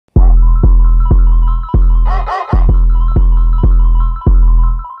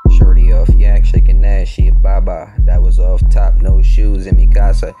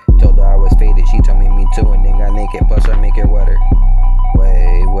say? Told her I was faded, she told me too, and then got naked. Plus I make her wetter.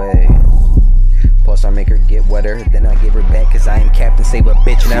 Way. Plus I make her get wetter, then I give her back, cause I am Captain Save a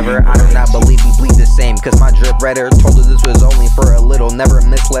bitch never. I do not believe we bleed the same, cause my drip redder. Told her this was only for a little, never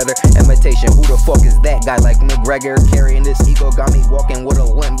misled her. Imitation, who the fuck is that guy like McGregor? Carrying this ego, got me walking with a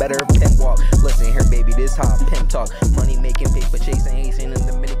limp, better pimp walk. Listen here baby, this hot pimp talk. Money making, paper chasing, Haitian and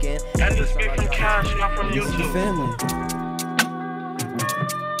Dominican. And this be from cash, not from This YouTube. is the family.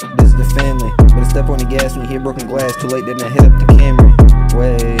 This is the family. Better step on the gas when you hear broken glass. Too late, then I hit up the Camry.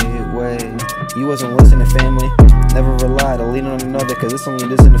 Way. You wasn't listening, family. Never rely to lean on another, cause it's only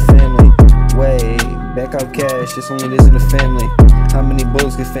this in the family. Way. Back out cash, it's only this in the family. How many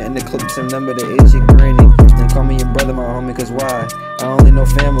bullets can fit in the clips? Remember the age of granny. Then call me your brother, my homie, cause why? I only know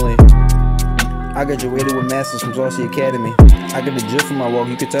family. I graduated with masters from Saucy Academy. I got the drip from my walk,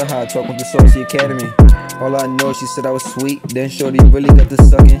 you could tell how I talk with the Saucy Academy. All I know, she said I was sweet, then shorty really got the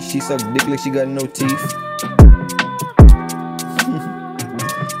sucking. She sucked dick like she got no teeth.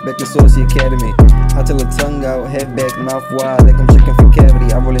 Back to Saucy Academy. I tell her tongue out, head back, mouth wide, like I'm checking for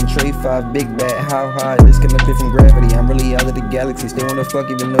cavity. I'm rolling tray 5, big bat, how high, disconnected from gravity. I'm really out of the galaxy, still wanna fuck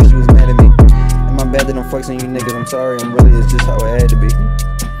even though she was mad at me. Am I bad that I'm flexing you niggas? I'm sorry, I'm really, it's just how it had to be.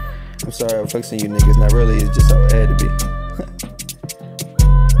 I'm sorry, I'm flexing you niggas, not really, it's just how it had to be.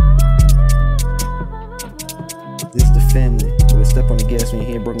 This is the family. Better step on the gas when you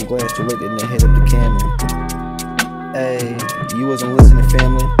hear broken glass. Too late, then they hit up the Camry. Hey, you wasn't listening,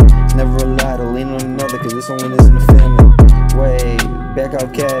 family. Never rely to lean on another, cause it's only this in the family. Way, back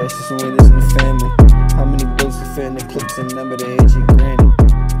out cash, it's only this in the family. How many bullets can fit in the clips and number the age of granny?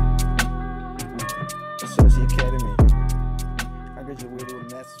 Saucy Academy. I graduated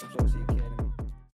with masters from